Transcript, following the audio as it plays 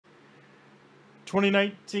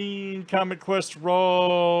2019 Comic Quest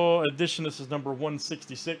Raw Edition. This is number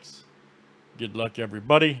 166. Good luck,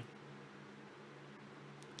 everybody.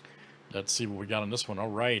 Let's see what we got on this one. All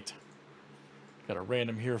right. Got a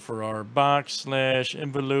random here for our box /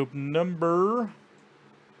 envelope number.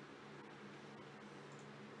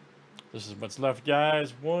 This is what's left,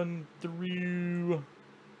 guys. 1 through...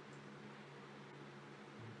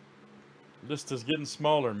 List is getting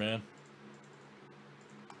smaller, man.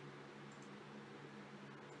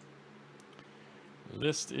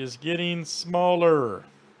 List is getting smaller.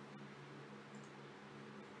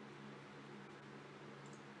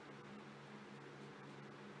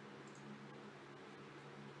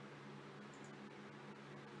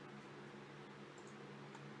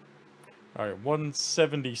 All right,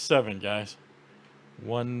 177, guys.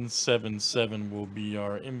 177 will be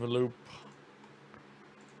our envelope.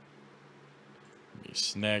 Let me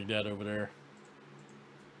snag that over there.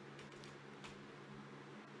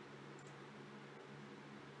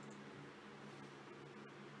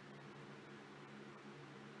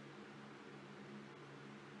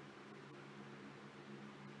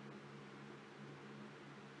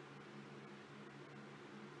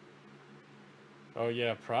 Oh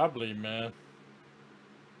yeah, probably, man.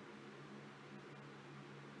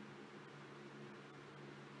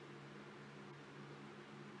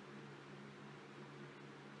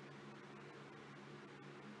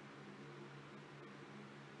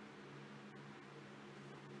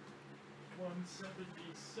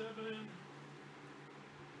 $177.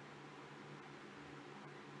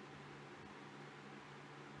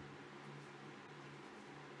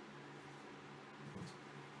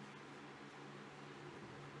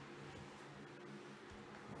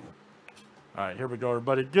 All right, here we go,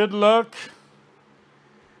 everybody. Good luck.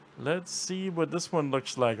 Let's see what this one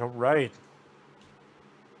looks like. All right.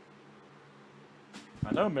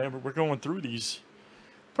 I know, man, but we're going through these.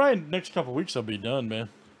 Probably next couple weeks I'll be done, man.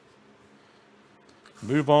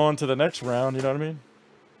 Move on to the next round, you know what I mean?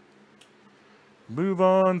 Move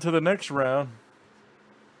on to the next round.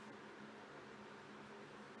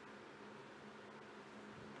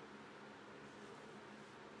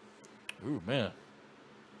 Ooh, man.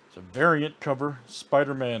 It's a variant cover.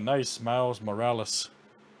 Spider-Man. Nice. Miles Morales.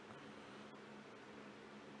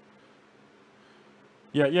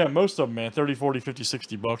 Yeah, most of them, man. 30, 40, 50,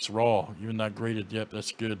 60 bucks raw. Even not graded. Yep,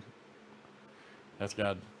 that's good. That's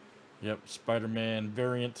got, yep, Spider-Man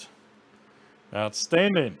variant.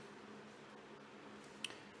 Outstanding.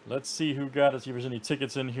 Let's see who got it. See if there's any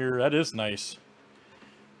tickets in here. That is nice.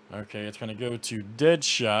 Okay, it's going to go to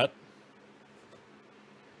Deadshot.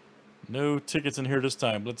 No tickets in here this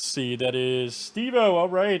time. Let's see. That is Steve-O. All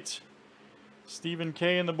right. Stephen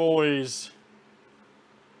K. and the boys.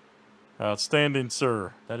 Outstanding,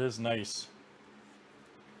 sir. That is nice.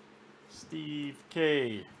 Steve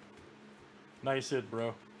K. Nice hit,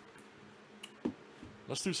 bro.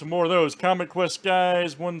 Let's do some more of those. Comic Quest,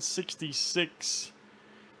 guys. 166.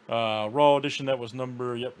 Raw edition. That was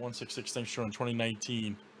number, yep, 166. Thanks for showing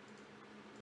 2019.